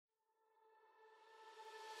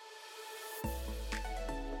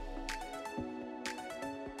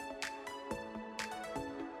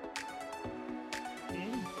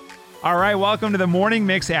All right, welcome to the Morning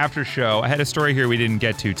Mix After Show. I had a story here we didn't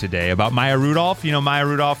get to today about Maya Rudolph. You know Maya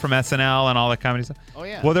Rudolph from SNL and all that comedy stuff? Oh,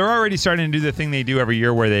 yeah. Well, they're already starting to do the thing they do every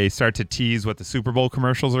year where they start to tease what the Super Bowl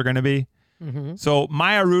commercials are going to be. Mm-hmm. So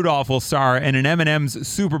Maya Rudolph will star in an M&M's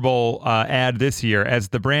Super Bowl ad this year as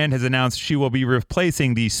the brand has announced she will be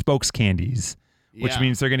replacing the Spokes candies. Which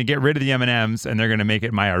means they're going to get rid of the M&Ms and they're going to make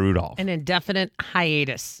it Maya Rudolph. An indefinite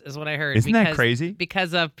hiatus is what I heard. Isn't that crazy?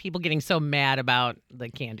 Because of people getting so mad about the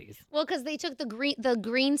candies. Well, because they took the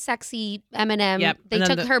green sexy M&M. Yep. They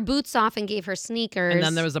took her boots off and gave her sneakers. And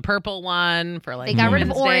then there was a purple one for like They got rid of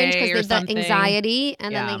Women's orange Day because or of the anxiety,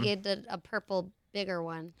 and Yeah. then they gave a purple bigger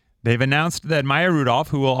one. They've announced that Maya Rudolph,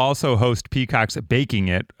 who will also host Peacock's Baking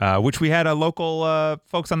It, which we had a local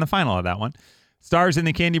folks on the final of that one, stars in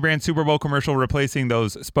the candy brand Super Bowl commercial replacing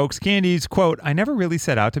those Spokes candies. Quote, I never really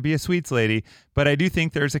set out to be a sweets lady, but I do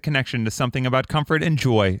think there's a connection to something about comfort and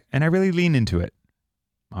joy, and I really lean into it.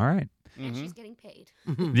 All right. And she's getting paid.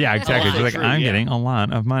 Yeah, exactly. She's like, I'm getting a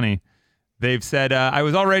lot of money. They've said, I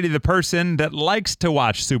was already the person that likes to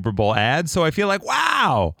watch Super Bowl ads, so I feel like,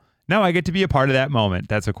 wow, now I get to be a part of that moment.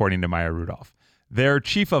 That's according to Maya Rudolph. Their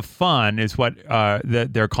chief of fun is what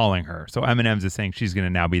they're calling her. So M&M's is saying she's going to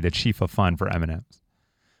now be the chief of fun for M&M's.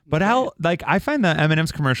 But I find the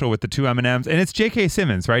M&M's commercial with the two M&Ms, and it's J.K.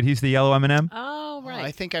 Simmons, right? He's the yellow M&M. Oh, right.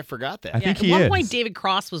 I think I forgot that. I think he At one is. point, David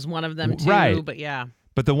Cross was one of them too. Right. But yeah.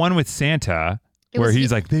 But the one with Santa, where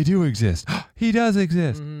he's like, they do exist. He does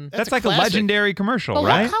exist. Mm-hmm. That's a like classic. a legendary commercial, But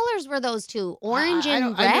right? what colors were those two? Orange I and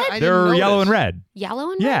don't- I red? didn't They're notice. yellow and red.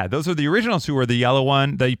 Yellow and Yeah, red? those are the original two. Were the yellow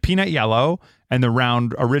one, the peanut yellow, and the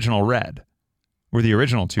round original red. Were the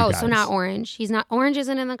original two guys. So not orange. Orange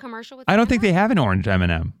isn't in the commercial with I don't think Santa? they have an orange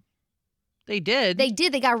M&M. They did. They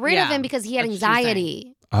did. They got rid of him because he had That's what she's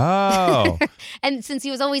anxiety. Oh. And since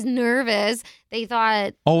he was always nervous, they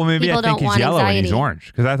thought, Oh, well, maybe People I think don't he's want yellow and he's anxiety. orange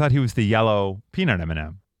because I thought he was the yellow peanut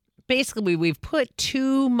M&M. Basically, we've put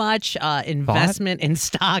too much investment in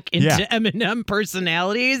stock into Yeah. M&M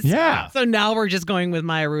personalities. Yeah. So now we're just going with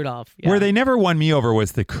Maya Rudolph. Yeah. Where they never won me over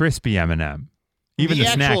was the crispy M&M. Even the,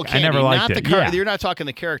 snack, actual candy, I never liked not it. The Yeah. You're not talking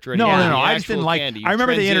the character No, anymore. no, no. The I just didn't actual like. candy. I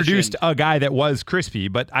remember they introduced Transitioned. a guy that was crispy,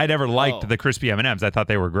 but I never liked the crispy M&Ms. I thought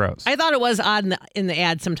they were gross. I thought it was odd in the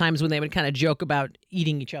ad sometimes when they would kind of joke about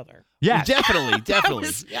eating each other. Yeah, Definitely. Yeah,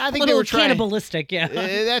 I A think they little were trying. cannibalistic, yeah.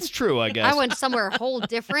 That's true, I guess. I went somewhere whole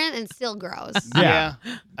different and still gross. Yeah.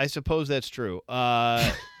 I suppose that's true.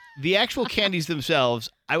 The actual candies themselves,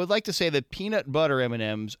 I would like to say that peanut butter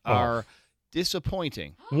M&Ms are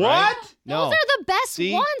disappointing. What? Right? No. Those are the best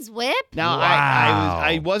See? ones, Whip. Now, Wow.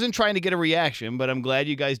 I wasn't trying to get a reaction, but I'm glad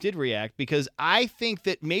you guys did react because I think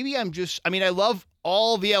that maybe I love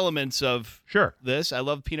all the elements of Sure. this. I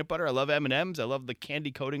love peanut butter. I love M&Ms. I love the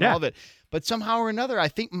candy coating, Yeah. all of it. But somehow or another, I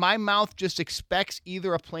think my mouth just expects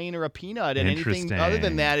either a plain or a peanut, and anything other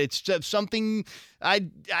than that, it's just something I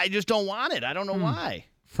just don't want it. I don't know why.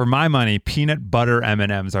 For my money, peanut butter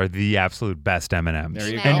M&Ms are the absolute best M&Ms. There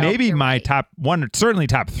you No, go. And maybe you're my right. top one, certainly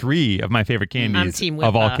top three of my favorite I'm candies team with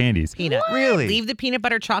of all candies. Peanut. Really? Leave the peanut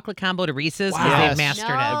butter chocolate combo to Reese's because Wow. they've mastered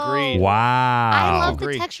it. No. Agreed. Wow. I love the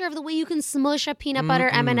Agreed. texture of the way you can smush a peanut butter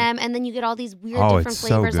M&M and then you get all these weird Oh, different it's so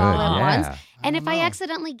flavors good. all at Yeah. once. And if I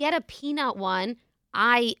accidentally get a peanut one,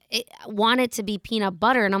 I want it to be peanut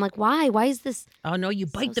butter. And I'm like, why? Why is this? Oh, no, you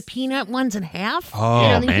bite the peanut ones in half? Oh,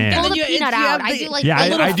 then you man. pull And the then peanut you have out. I the- do like Yeah, the I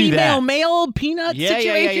little little do that. female-male peanut Yeah,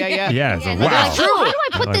 situation. Yeah, it's Yeah, a and they're wow. like, oh, how do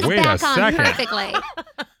I put Like, this wait a back on second. perfectly?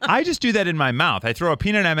 I just do that in my mouth. I throw a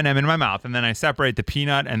peanut M&M in my mouth, and then I separate the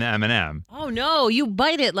peanut and the M&M. Oh, no, you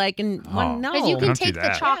bite it like in one. No. Because you can don't do take the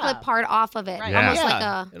that. chocolate Yeah. part off of it. Right. Almost Yeah. like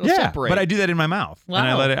a... It'll Yeah, separate. but I do that in my mouth, and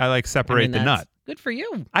I Wow. let it. I like separate the that's nut. Good for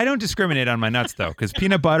you. I don't discriminate on my nuts though, because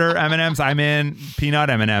peanut butter M&Ms I'm in, peanut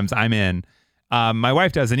M&Ms I'm in. My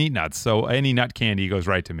wife doesn't eat nuts, so any nut candy goes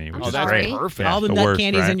right to me, which Oh, is that's great. perfect. Yeah, All the it's nut worst,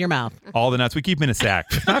 candies right? in your mouth. All the nuts. We keep them in a sack.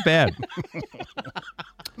 It's not bad.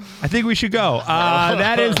 I think we should go.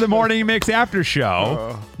 That is the Morning Mix After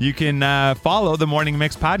Show. You can follow the Morning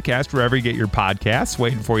Mix podcast wherever you get your podcasts.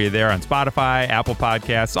 Waiting for you there on Spotify, Apple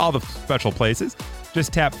Podcasts, all the special places.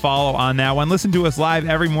 Just tap follow on that one. Listen to us live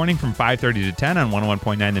every morning from 5:30 to 10 on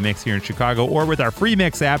 101.9 The Mix here in Chicago, or with our free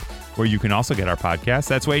Mix app, where you can also get our podcast.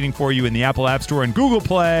 That's waiting for you in the Apple App Store and Google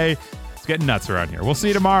Play. It's getting nuts around here. We'll see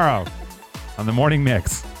you tomorrow on the Morning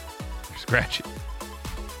Mix. You're scratchy.